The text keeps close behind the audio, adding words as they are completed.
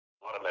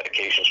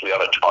medications. We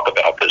ought to talk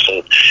about this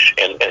and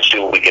see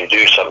what we can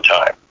do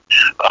sometime.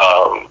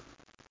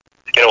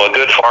 A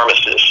good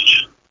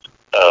pharmacist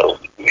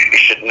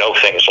should know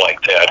things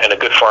like that, and a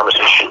good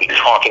pharmacist should be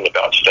talking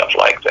about stuff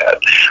like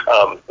that.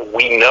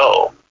 We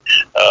know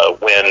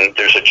when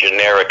there's a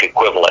generic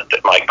equivalent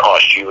that might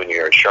cost you and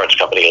your insurance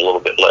company a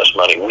little bit less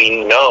money.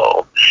 We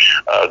know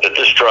that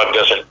this drug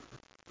doesn't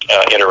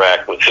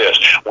interact with this.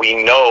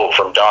 We know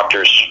from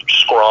doctors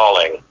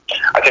scrawling.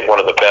 I think one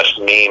of the best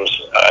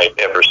memes I've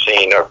ever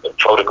seen, or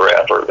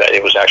photograph, or that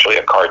it was actually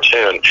a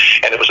cartoon,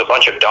 and it was a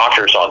bunch of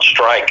doctors on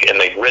strike, and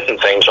they'd written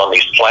things on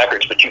these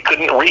placards, but you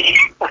couldn't read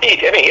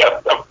any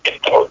of them.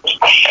 It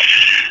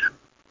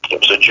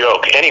was a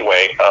joke.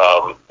 Anyway,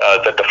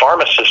 that the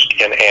pharmacist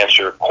can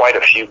answer quite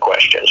a few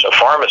questions. A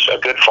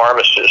good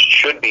pharmacist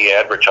should be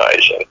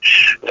advertising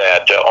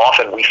that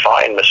often we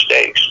find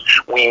mistakes.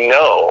 We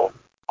know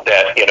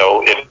that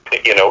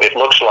it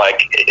looks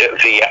like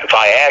the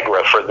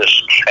Viagra for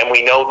this, and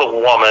we know the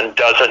woman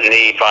doesn't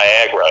need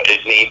Viagra.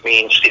 It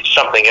means it's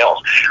something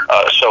else.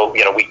 So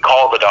we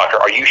call the doctor.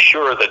 Are you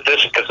sure that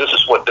this? Because this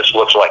is what this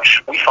looks like.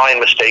 We find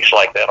mistakes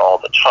like that all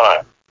the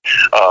time.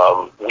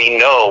 We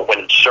know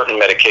when certain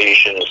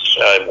medications,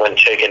 when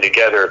taken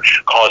together,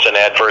 cause an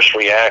adverse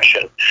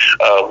reaction.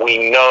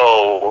 We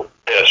know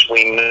this,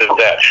 we know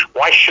that.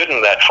 Why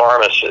shouldn't that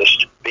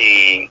pharmacist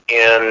be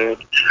in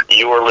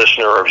your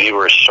listener or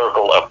viewer's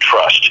circle of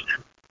trust?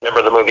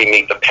 Remember the movie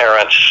Meet the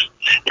Parents?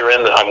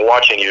 I'm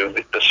watching you,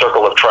 the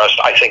circle of trust.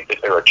 I think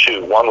that there are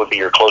two. One would be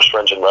your close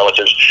friends and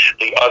relatives.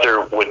 The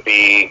other would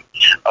be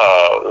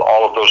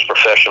all of those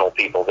professional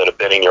people that have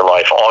been in your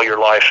life all your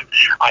life.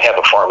 I have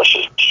a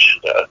pharmacist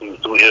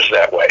who is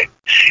that way,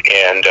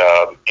 and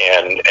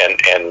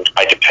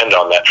I depend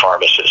on that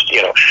pharmacist.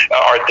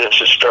 Does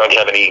this drug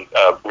have any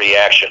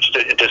reactions?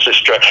 Does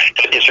this drug?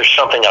 Is there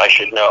something I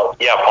should know?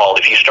 Yeah, Paul.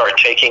 If you start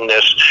taking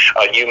this,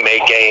 you may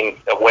gain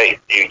weight.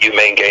 You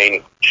may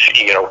gain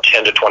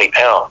 10 to 20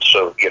 pounds.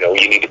 So, you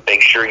need to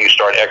make sure you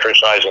start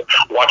exercising,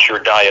 watch your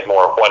diet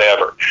more,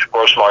 whatever.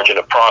 Gross margin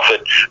of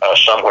profit,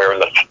 somewhere in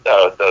the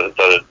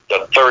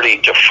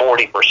 30 to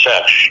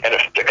 40%. And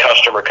if the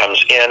customer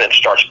comes in and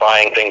starts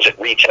buying things at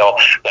retail,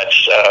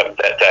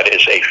 that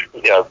is a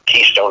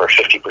keystone or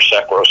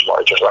 50% gross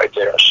margin right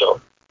there. So,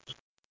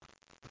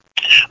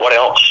 what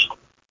else?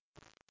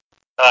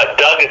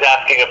 Doug is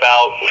asking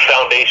about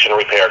foundation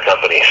repair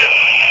companies.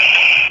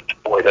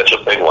 Boy, that's a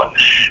big one.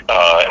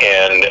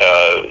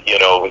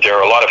 There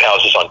are a lot of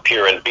houses on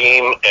pier and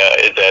beam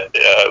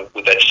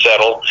that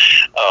settle,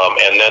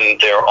 and then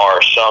there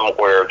are some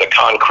where the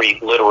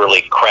concrete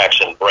literally cracks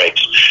and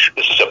breaks.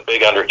 This is a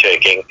big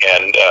undertaking,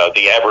 and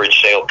the average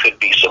sale could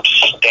be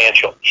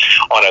substantial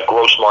on a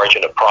gross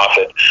margin of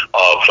profit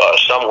of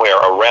somewhere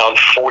around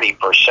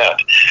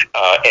 40%.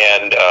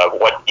 And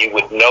what you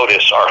would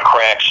notice are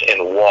cracks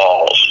in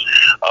walls,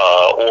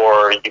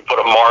 or you put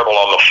a marble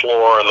on the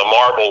floor and the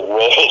marble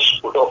rolls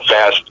real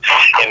fast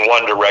in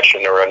one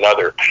direction or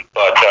another.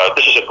 But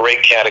this is a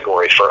great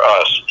category for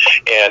us,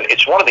 and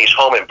it's one of these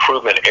home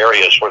improvement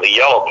areas where the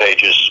Yellow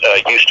Pages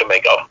used to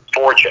make a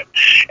fortune,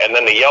 and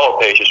then the Yellow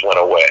Pages went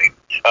away.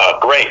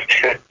 Great.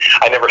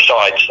 I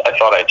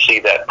thought I'd see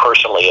that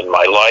personally in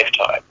my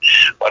lifetime.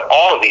 But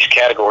all of these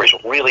categories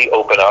really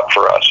open up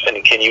for us.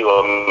 And can you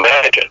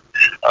imagine,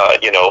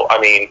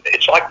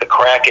 it's like the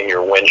crack in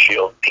your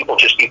windshield. You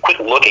quit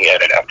looking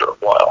at it after a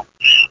while.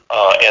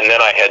 And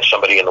then I had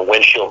somebody in the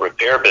windshield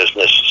repair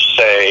business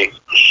say,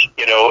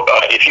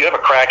 if you have a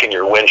crack in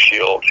your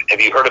windshield,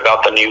 have you heard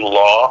about the new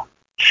law?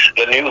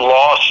 The new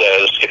law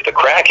says if the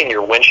crack in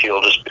your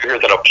windshield is bigger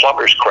than a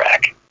plumber's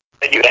crack,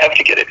 then you have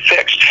to get it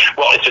fixed.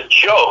 Well, it's a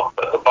joke,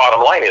 but the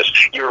bottom line is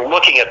you're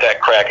looking at that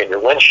crack in your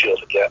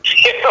windshield again,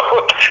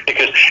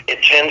 because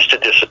it tends to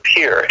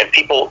disappear. And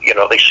people,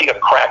 they see a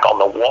crack on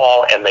the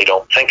wall and they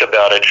don't think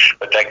about it,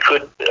 but that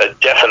could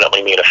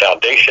definitely mean a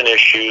foundation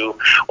issue,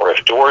 or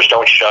if doors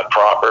don't shut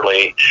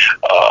properly,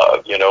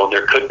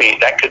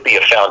 that could be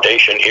a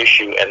foundation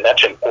issue, and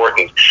that's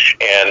important.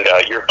 And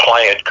your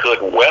client could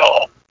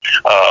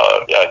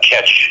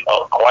catch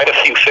quite a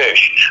few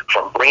fish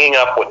from bringing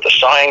up what the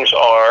signs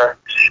are,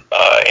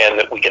 and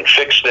that we can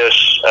fix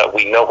this.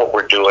 We know what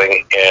we're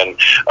doing, and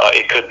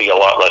it could be a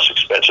lot less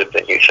expensive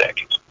than you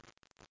think.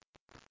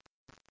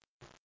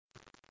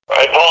 All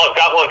right, Paul, I've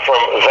got one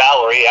from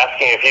Valerie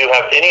asking if you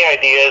have any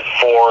ideas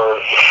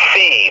for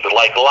feed,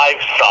 like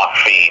livestock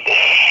feed.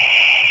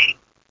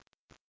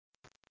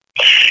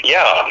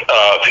 Yeah,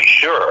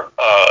 sure.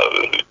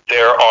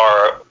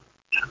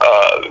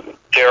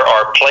 There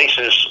are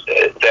places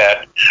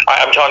that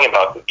I'm talking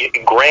about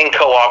grain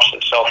co-ops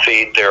that sell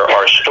feed. There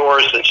are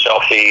stores that sell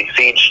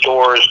feed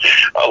stores.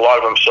 A lot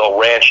of them sell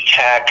ranch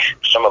tack.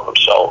 Some of them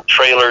sell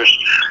trailers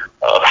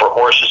for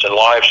horses and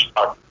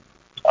livestock.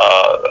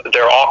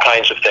 There are all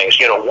kinds of things.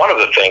 One of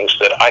the things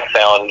that I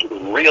found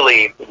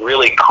really,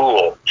 really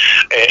cool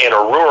in a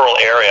rural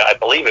area, I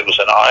believe it was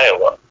in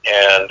Iowa,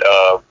 and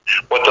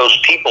what those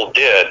people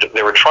did,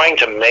 they were trying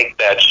to make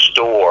that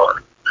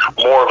store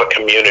more of a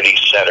community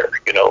center.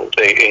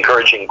 They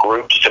encouraging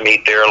groups to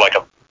meet there, like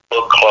a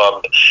book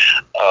club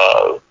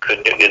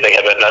they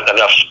have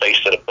enough space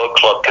that a book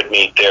club could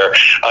meet there.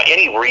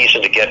 Any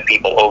reason to get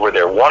people over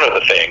there. One of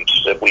the things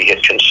that we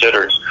had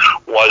considered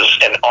was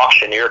an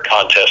auctioneer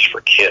contest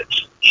for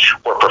kids,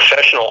 where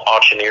professional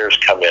auctioneers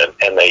come in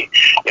and they,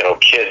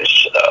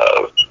 kids,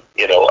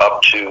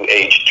 up to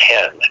age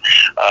 10,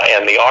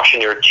 and the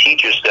auctioneer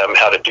teaches them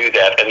how to do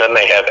that, and then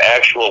they have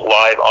actual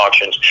live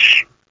auctions.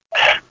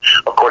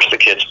 Of course, the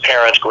kids'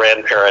 parents,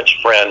 grandparents,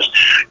 friends,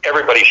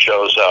 everybody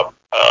shows up.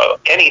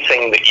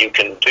 Anything that you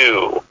can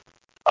do.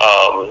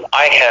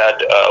 I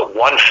had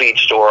one feed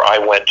store I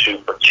went to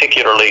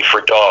particularly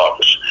for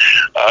dogs.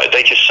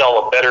 They just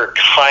sell a better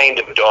kind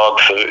of dog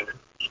food.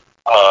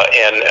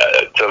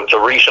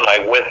 The reason I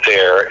went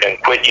there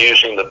and quit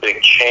using the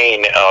big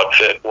chain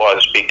outfit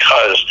was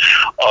because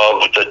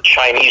of the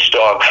Chinese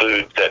dog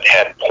food that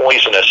had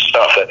poisonous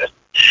stuff in it.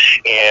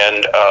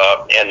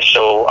 And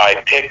so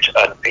I picked,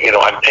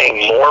 I'm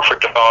paying more for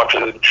dog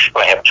food,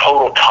 but I have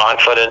total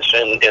confidence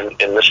in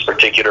this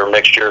particular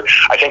mixture.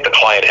 I think the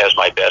client has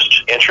my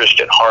best interest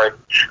at heart.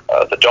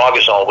 The dog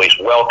is always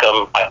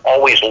welcome. I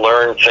always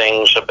learn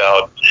things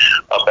about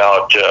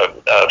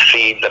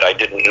feed that I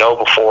didn't know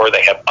before.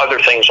 They have other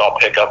things I'll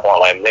pick up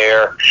while I'm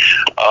there.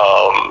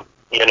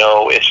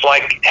 It's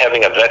like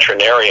having a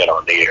veterinarian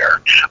on the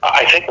air.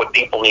 I think what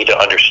people need to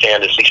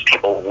understand is these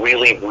people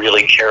really,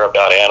 really care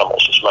about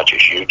animals as much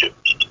as you do.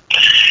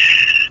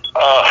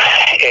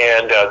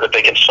 And that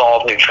they can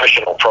solve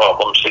nutritional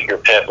problems that your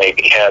pet may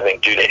be having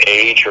due to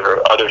age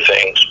or other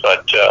things.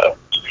 But,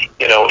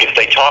 if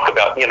they talk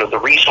about, the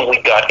reason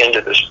we got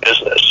into this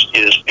business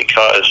is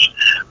because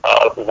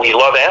we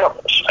love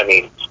animals. I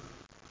mean,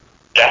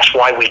 that's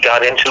why we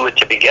got into it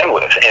to begin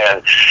with.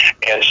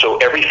 And so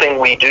everything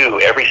we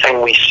do,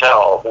 everything we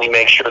sell, we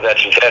make sure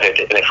that's vetted.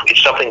 And if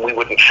it's something we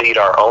wouldn't feed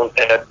our own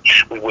pet,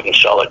 we wouldn't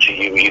sell it to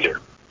you either.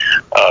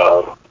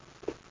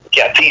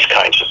 These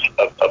kinds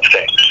of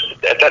things.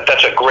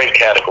 That's a great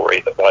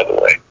category, by the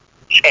way.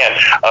 And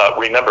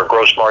remember,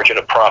 gross margin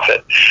of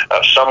profit,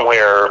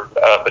 somewhere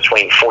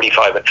between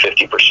 45 and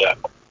 50%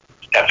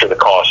 after the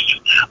cost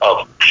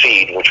of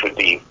feed, which would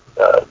be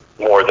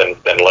more than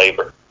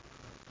labor.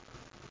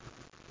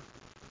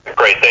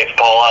 Great, thanks,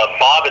 Paul.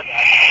 Bob, do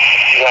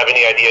you have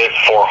any ideas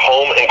for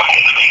home and...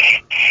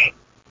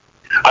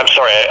 I'm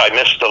sorry, I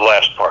missed the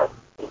last part.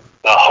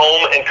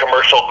 Home and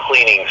commercial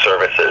cleaning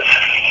services.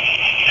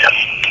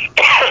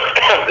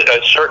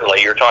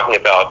 Certainly, you're talking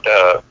about,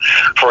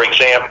 for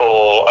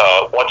example,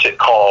 what's it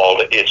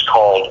called? It's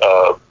called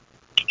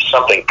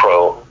something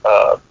pro.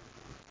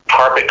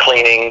 Carpet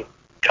cleaning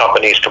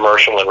companies,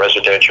 commercial and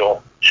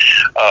residential.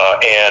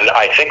 And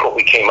I think what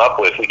we came up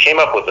with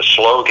a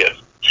slogan.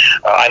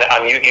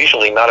 I'm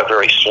usually not a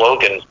very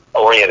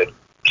slogan-oriented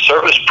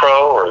service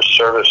pro or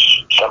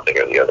service something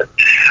or the other.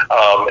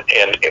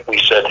 And we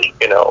said,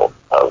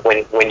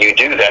 when you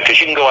do that,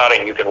 because you can go out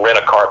and you can rent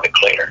a carpet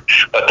cleaner,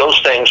 but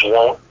those things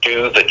won't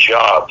do the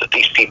job that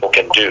these people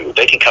can do.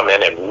 They can come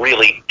in and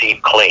really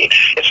deep clean.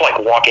 It's like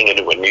walking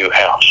into a new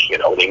house.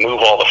 They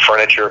move all the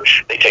furniture.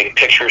 They take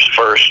pictures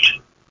first.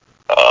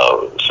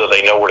 So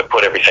they know where to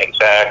put everything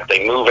back.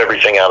 They move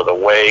everything out of the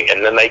way,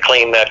 and then they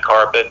clean that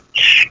carpet.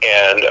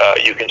 And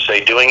you can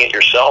say, doing it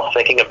yourself,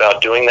 thinking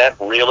about doing that,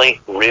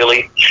 really?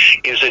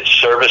 Is it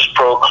Service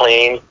Pro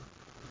clean?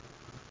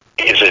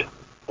 Is it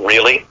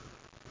really?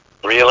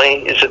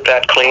 Is it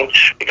that clean?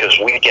 Because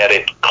we get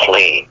it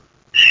clean.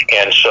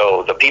 And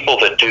so the people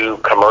that do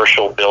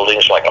commercial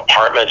buildings like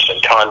apartments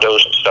and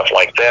condos and stuff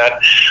like that,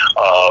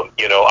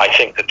 I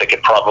think that they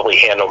could probably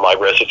handle my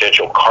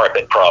residential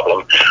carpet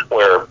problem,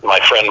 where my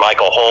friend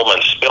Michael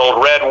Holman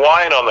spilled red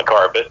wine on the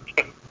carpet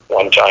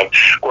one time.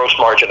 Gross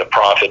margin of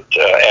profit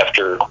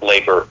after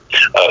labor,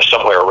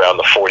 somewhere around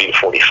the 40 to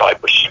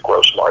 45%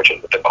 gross margin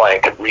that the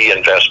client could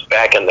reinvest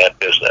back in that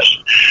business.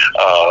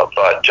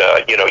 But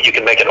you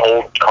can make an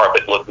old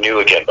carpet look new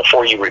again.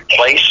 Before you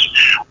replace,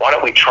 why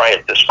don't we try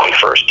it this way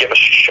first? Give us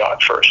a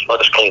shot first.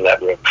 Let us clean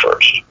that room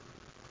first.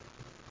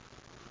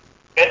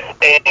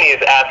 Anthony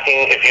is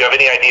asking if you have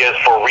any ideas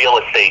for real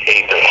estate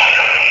agents.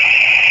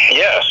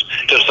 Yes.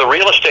 Does the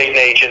real estate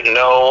agent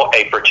know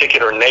a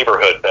particular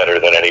neighborhood better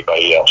than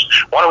anybody else?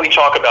 Why don't we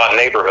talk about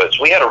neighborhoods?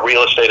 We had a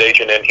real estate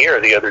agent in here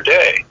the other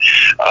day,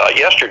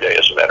 yesterday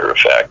as a matter of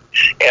fact,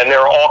 and there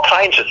are all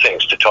kinds of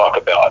things to talk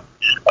about.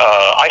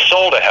 I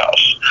sold a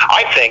house.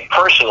 I think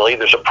personally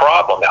there's a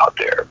problem out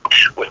there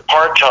with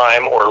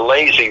part-time or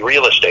lazy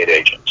real estate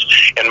agents.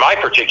 In my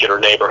particular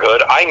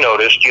neighborhood, I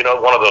noticed,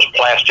 one of those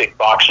plastic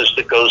boxes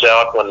that goes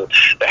out when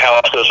the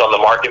house goes on the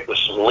market with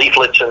some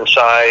leaflets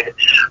inside,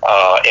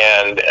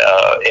 and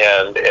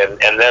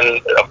then,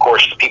 of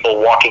course, the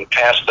people walking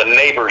past, the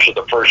neighbors are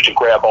the first to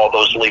grab all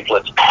those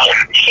leaflets.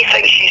 She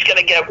thinks she's going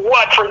to get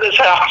what for this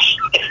house?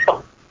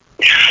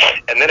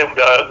 And then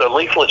the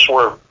leaflets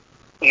were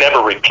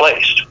never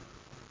replaced.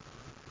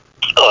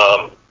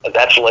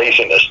 That's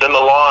laziness. Then the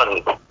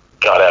lawn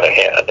got out of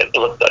hand.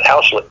 The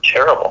house looked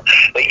terrible.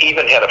 They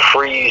even had a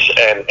freeze,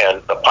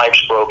 and the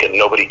pipes broke, and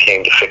nobody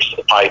came to fix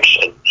the pipes,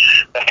 and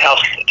the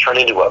house turned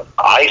into an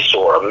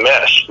eyesore, a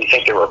mess. We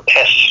think there were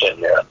pests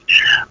in there.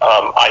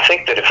 I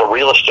think that if a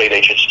real estate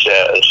agent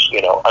says,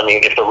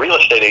 if the real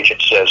estate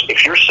agent says,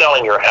 if you're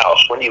selling your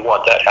house, when do you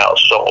want that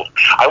house sold?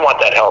 I want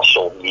that house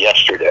sold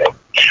yesterday.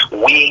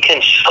 We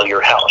can sell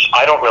your house.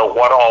 I don't know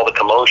what all the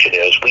commotion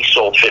is. We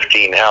sold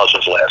 15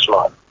 houses last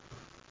month.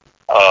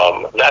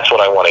 That's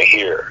what I want to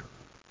hear.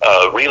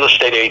 Real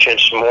estate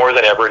agents more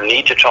than ever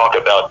need to talk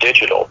about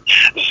digital.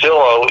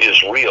 Zillow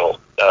is real.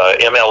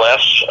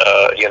 MLS,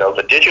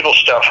 the digital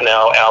stuff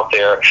now out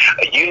there,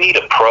 you need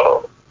a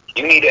pro.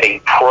 You need a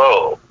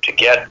pro to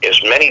get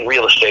as many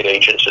real estate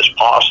agents as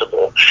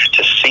possible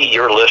to see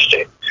your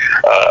listing.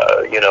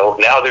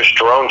 Now there's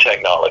drone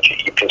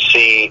technology. You can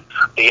see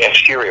the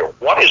exterior.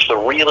 What is the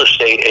real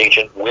estate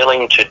agent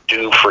willing to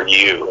do for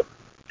you?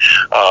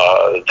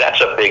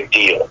 That's a big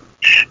deal.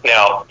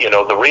 Now,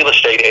 the real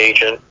estate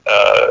agent,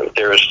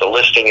 there's the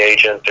listing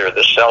agent, there's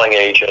the selling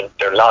agent.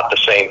 They're not the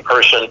same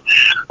person.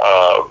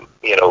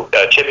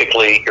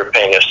 Typically you're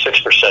paying a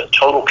 6%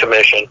 total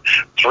commission,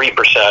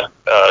 3%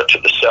 to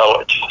the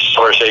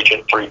seller's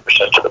agent,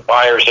 3% to the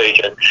buyer's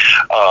agent.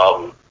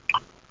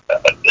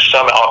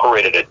 Some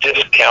operate at a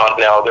discount.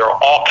 Now, there are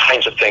all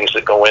kinds of things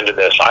that go into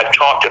this. I've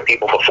talked to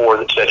people before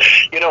that said,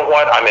 you know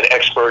what, I'm an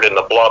expert in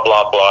the blah,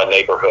 blah, blah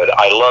neighborhood.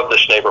 I love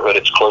this neighborhood.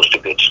 It's close to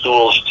good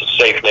schools. It's a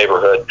safe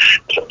neighborhood.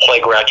 It's a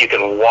playground. You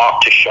can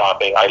walk to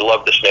shopping. I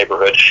love this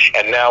neighborhood.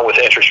 And now with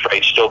interest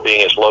rates still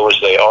being as low as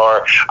they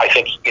are, I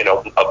think,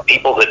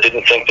 people that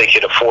didn't think they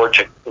could afford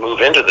to move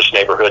into this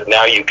neighborhood,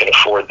 now you can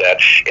afford that,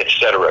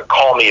 etc.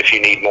 Call me if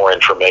you need more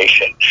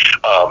information.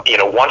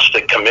 Once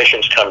the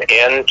commissions come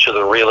into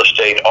the real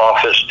estate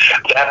office,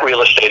 that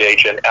real estate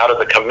agent, out of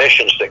the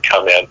commissions that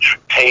come in,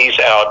 pays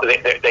out,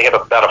 they have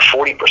about a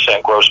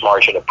 40% gross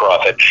margin of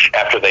profit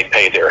after they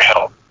pay their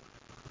help.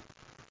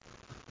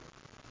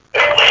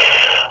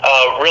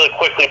 Really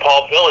quickly,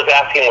 Paul, Bill is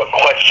asking what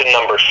question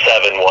number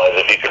 7 was,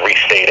 if you could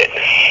restate it.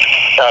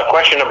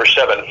 Question number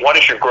 7, what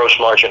is your gross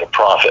margin of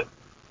profit?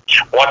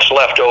 What's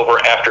left over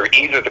after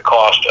either the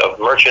cost of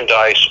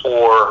merchandise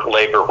or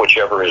labor,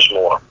 whichever is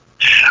more?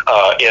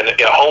 In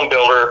a home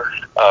builder,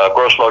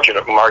 gross margin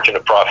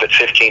of profit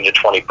 15 to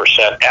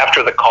 20%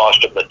 after the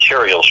cost of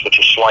materials, which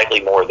is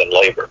slightly more than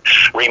labor.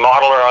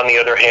 Remodeler, on the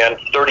other hand,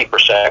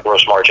 30%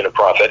 gross margin of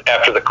profit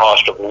after the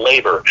cost of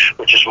labor,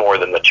 which is more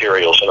than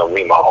materials in a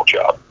remodel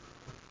job.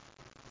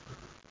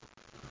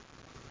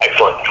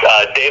 Excellent.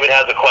 David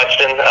has a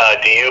question.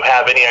 Do you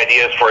have any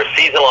ideas for a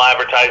seasonal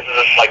advertisement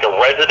like a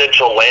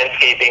residential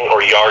landscaping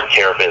or yard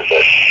care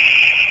business?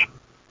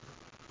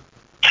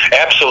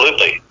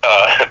 Absolutely.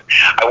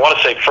 I want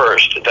to say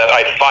first that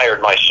I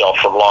fired myself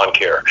from lawn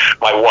care.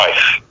 My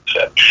wife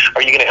said,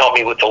 are you going to help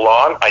me with the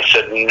lawn? I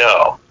said,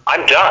 no,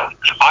 I'm done.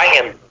 I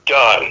am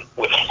done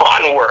with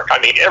lawn work.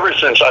 Ever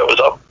since I was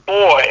a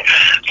boy,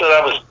 since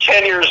I was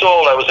 10 years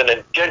old, I was an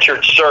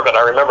indentured servant.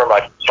 I remember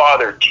my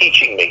father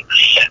teaching me,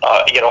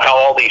 how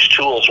all these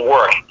tools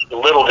work.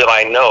 Little did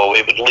I know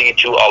it would lead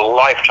to a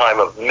lifetime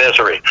of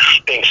misery,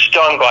 being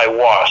stung by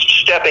wasps,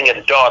 stepping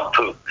in dog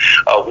poop,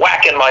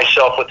 whacking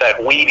myself with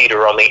that weed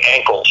eater on the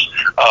ankles,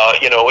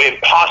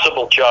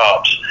 impossible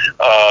jobs,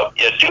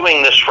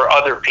 doing this for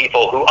other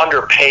people who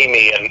underpay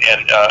me,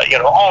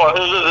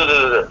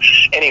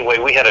 Anyway,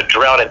 we had a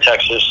drought in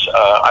Texas.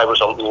 I was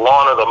a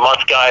lawn of the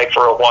month guy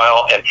for a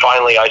while, and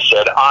finally I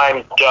said,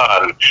 I'm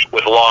done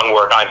with lawn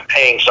work. I'm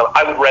paying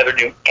I would rather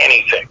do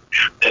anything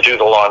than do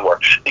the lawn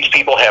work. These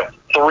people have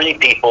 3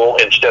 people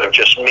instead of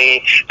just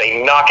me.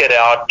 They knock it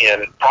out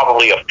in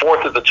probably a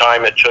fourth of the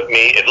time it took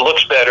me. It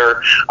looks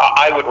better.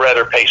 I would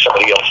rather pay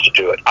somebody else to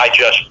do it. I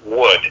just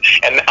would.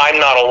 And I'm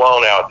not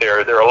alone out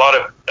there. There are a lot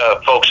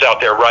of folks out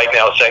there right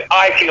now saying,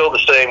 I feel the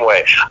same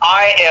way.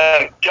 I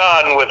am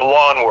done with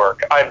lawn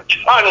work. I'm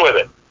done with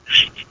it.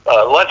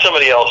 Let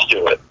somebody else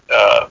do it.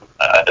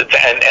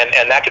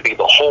 And that could be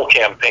the whole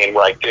campaign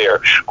right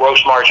there.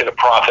 Gross margin of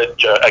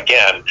profit,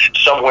 again,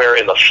 somewhere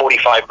in the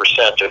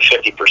 45% to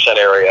 50%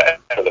 area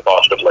after the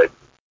cost of labor.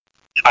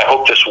 I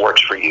hope this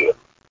works for you.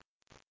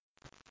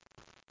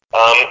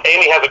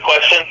 Amy has a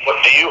question.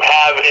 Do you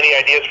have any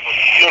ideas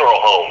for funeral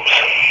homes?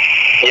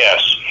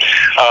 Yes,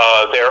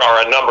 there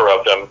are a number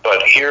of them,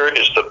 but here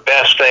is the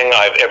best thing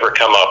I've ever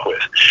come up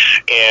with.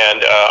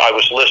 And I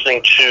was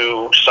listening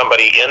to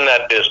somebody in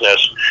that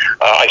business.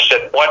 I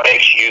said, what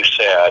makes you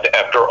sad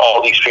after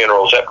all these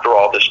funerals, after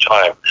all this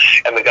time?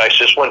 And the guy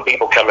says, when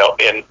people come out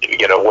and,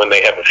 when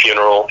they have a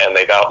funeral and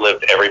they've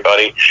outlived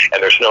everybody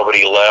and there's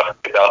nobody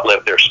left, they've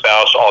outlived their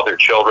spouse, all their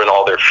children,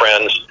 all their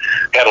friends.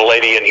 Had a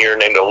lady in here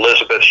named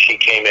Elizabeth. She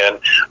came in.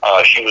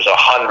 She was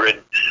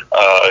 100.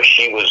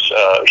 She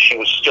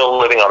was still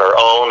living on her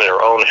own. alone in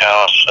her own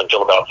house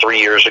until about 3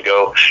 years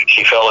ago.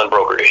 She fell and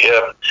broke her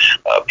hip.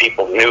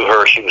 People knew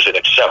her. She was an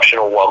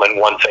exceptional woman.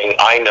 One thing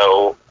I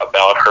know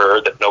about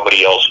her that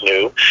nobody else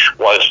knew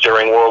was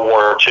during World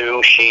War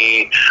II,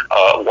 she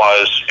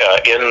was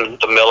in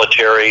the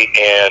military,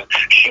 and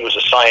she was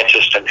a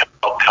scientist and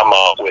helped come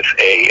up with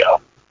a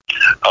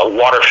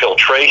water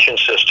filtration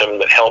system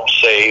that helped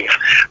save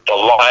the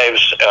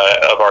lives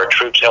of our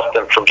troops, helped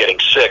them from getting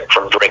sick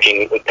from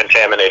drinking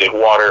contaminated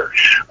water,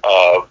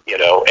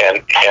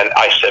 and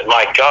I said,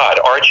 my God,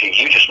 Archie,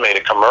 you just made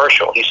a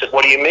commercial. He said,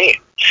 what do you mean?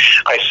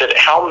 I said,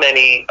 how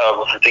many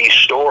of these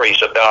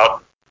stories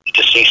about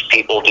deceased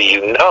people do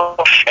you know?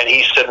 And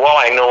he said, well,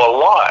 I know a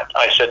lot.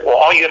 I said, well,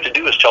 all you have to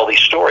do is tell these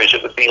stories.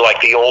 It would be like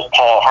the old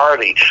Paul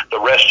Harvey, the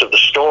rest of the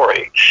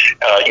story.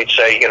 You'd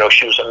say,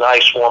 she was a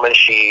nice woman.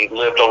 She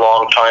lived a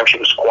long time. She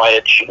was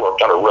quiet. She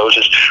worked on her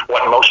roses.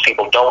 What most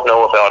people don't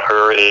know about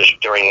her is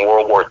during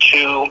World War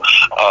II,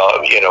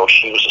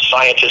 she was a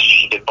scientist.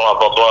 She did blah,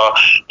 blah, blah,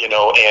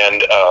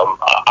 and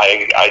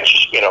I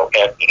just,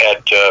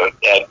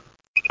 at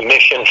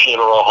Mission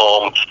Funeral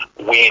Home,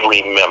 we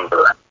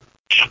remember.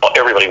 Well,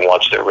 everybody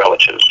wants their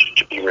relatives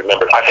to be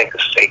remembered. I think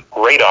this is a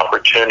great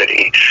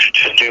opportunity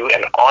to do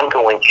an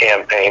ongoing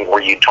campaign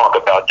where you talk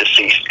about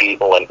deceased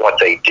people and what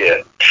they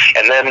did.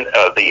 And then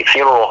the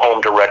funeral home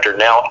director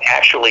now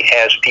actually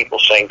has people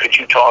saying, could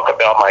you talk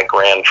about my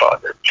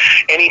grandfather?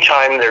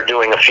 Anytime they're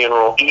doing a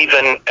funeral,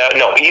 even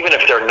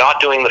if they're not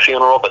doing the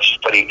funeral, but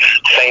somebody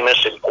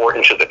famous,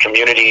 important to the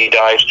community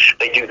dies,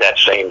 they do that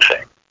same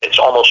thing. It's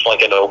almost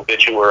like an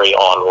obituary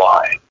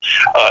online.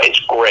 It's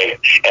great.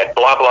 At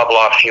blah, blah,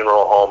 blah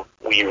funeral home,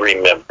 we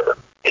remember.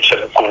 It's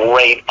a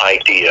great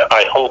idea.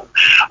 I hope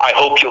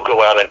you'll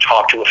go out and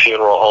talk to a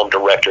funeral home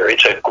director.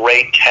 It's a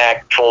great,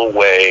 tactful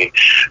way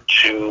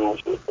to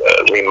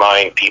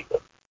remind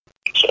people.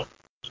 So.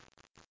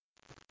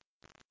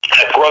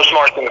 Gross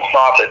margin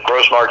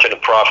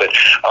of profit,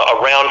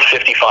 around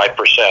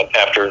 55%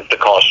 after the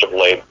cost of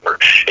labor.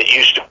 It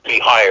used to be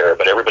higher,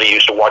 but everybody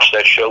used to watch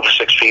that show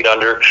 6 Feet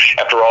Under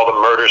after all the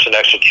murders and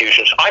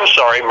executions. I'm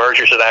sorry,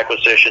 mergers and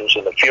acquisitions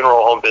in the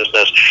funeral home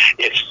business,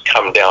 it's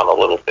come down a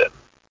little bit.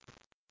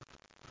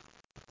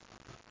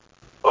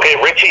 Okay,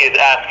 Richie is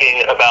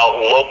asking about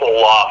local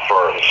law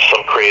firms,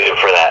 some creative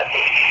for that.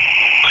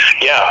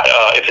 Yeah,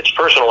 if it's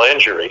personal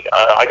injury,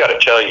 I got to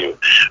tell you,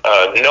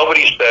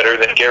 nobody's better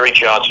than Gary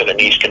Johnson in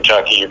East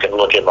Kentucky. You can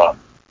look him up.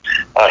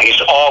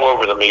 He's all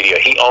over the media.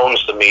 He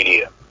owns the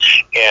media,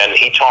 and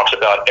he talks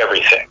about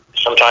everything.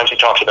 Sometimes he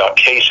talks about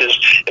cases.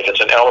 If it's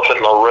an elephant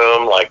in the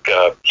room, like,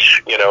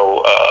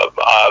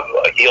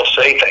 he'll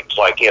say things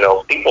like,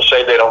 people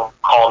say they don't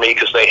call me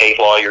because they hate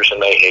lawyers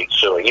and they hate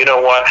suing. You know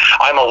what?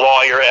 I'm a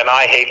lawyer, and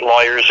I hate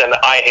lawyers, and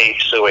I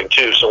hate suing,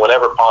 too. So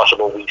whenever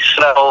possible, we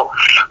settle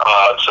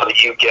so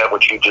that you get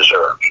what you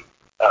deserve.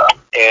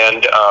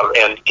 And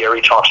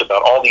Gary talks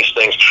about all these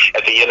things.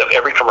 At the end of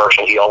every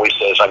commercial, he always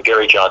says, I'm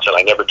Gary Johnson.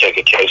 I never take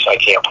a case I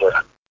can't win.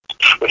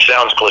 Which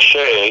sounds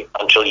cliche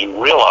until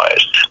you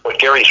realize what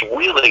Gary's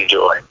really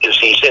doing is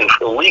he's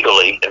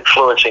illegally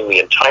influencing the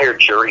entire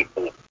jury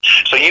pool.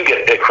 So you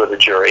get picked for the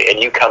jury,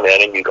 and you come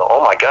in and you go,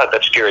 oh my God,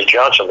 that's Gary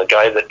Johnson, the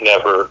guy that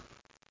never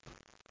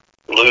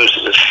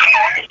loses.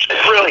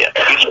 It's brilliant.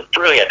 He's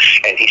brilliant.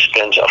 And he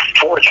spends a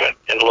fortune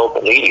in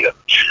local media.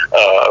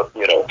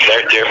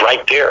 They're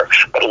right there.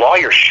 But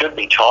lawyers should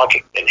be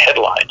talking in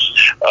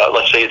headlines.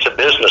 Let's say it's a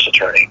business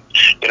attorney.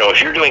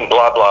 If you're doing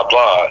blah, blah,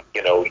 blah,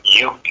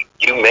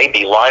 you may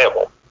be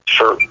liable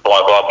for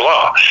blah, blah,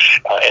 blah,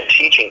 and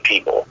teaching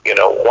people,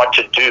 what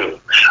to do.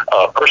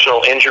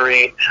 Personal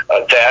injury,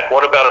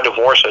 what about a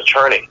divorce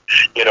attorney?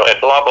 And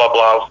blah, blah,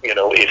 blah,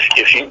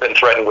 if you've been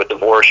threatened with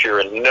divorce, you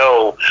are in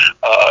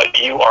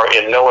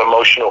no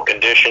emotional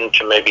condition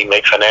to maybe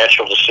make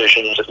financial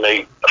decisions that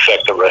may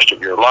affect the rest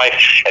of your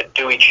life. At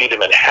Dewey,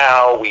 Cheatham and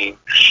Howe, we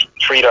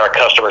treat our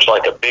customers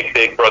like a big,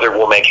 big brother.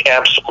 We'll make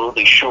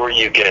absolutely sure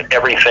you get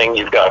everything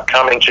you've got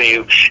coming to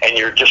you, and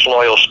your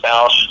disloyal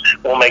spouse,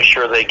 we'll make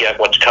sure they get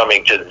what's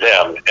coming to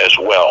them as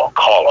well.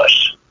 Call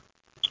us.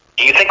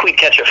 Do you think we'd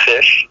catch a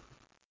fish?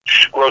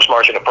 Gross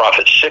margin of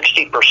profit,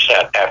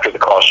 60% after the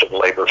cost of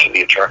labor for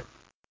the attorney.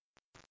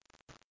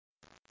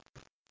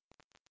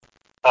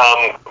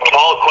 All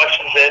the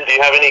questions in. Do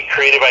you have any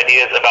creative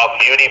ideas about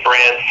beauty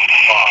brands?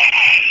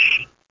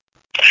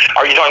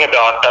 Are you talking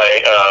about,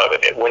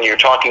 when you're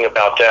talking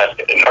about that,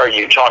 are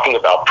you talking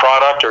about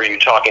product, or are you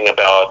talking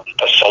about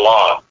a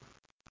salon?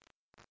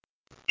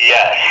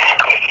 Yes.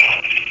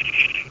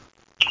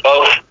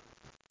 Both?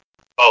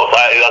 Both.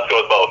 Let's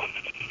go with both.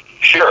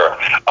 Sure.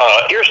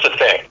 Here's the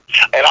thing,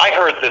 and I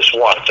heard this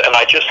once, and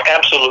I just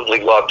absolutely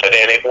loved it,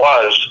 and it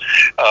was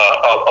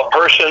a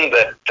person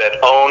that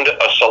owned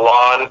a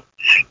salon,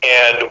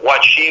 and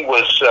what she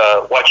was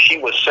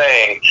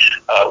saying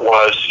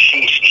was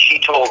she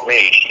told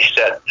me, she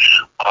said,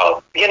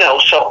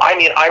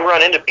 I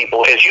run into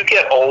people as you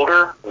get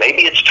older.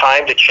 Maybe it's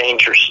time to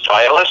change your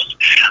stylist.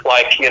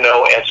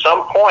 At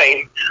some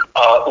point,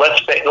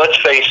 let's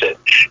face it.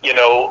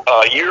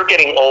 You're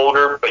getting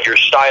older, but your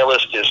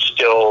stylist is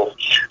still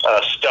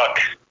stuck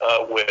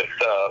with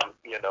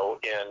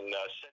in